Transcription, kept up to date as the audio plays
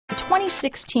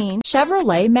2016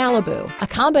 Chevrolet Malibu, a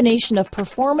combination of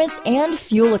performance and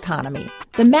fuel economy.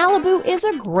 The Malibu is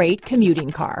a great commuting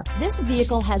car. This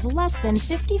vehicle has less than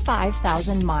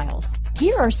 55,000 miles.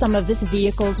 Here are some of this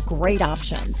vehicle's great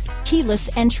options: keyless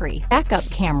entry, backup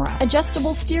camera,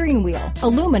 adjustable steering wheel,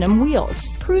 aluminum wheels,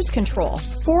 cruise control,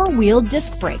 four-wheel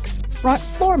disc brakes, front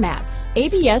floor mats,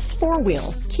 ABS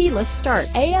four-wheel, keyless start,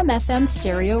 AM/FM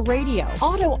stereo radio,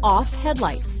 auto-off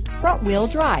headlights,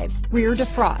 front-wheel drive, rear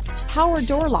defrost, power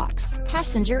door locks,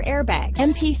 passenger airbag,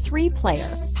 MP3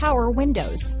 player, power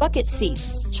windows, bucket seats,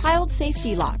 child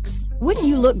safety locks. Wouldn't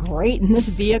you look great in this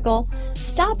vehicle?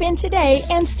 Stop in today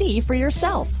and see for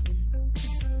yourself.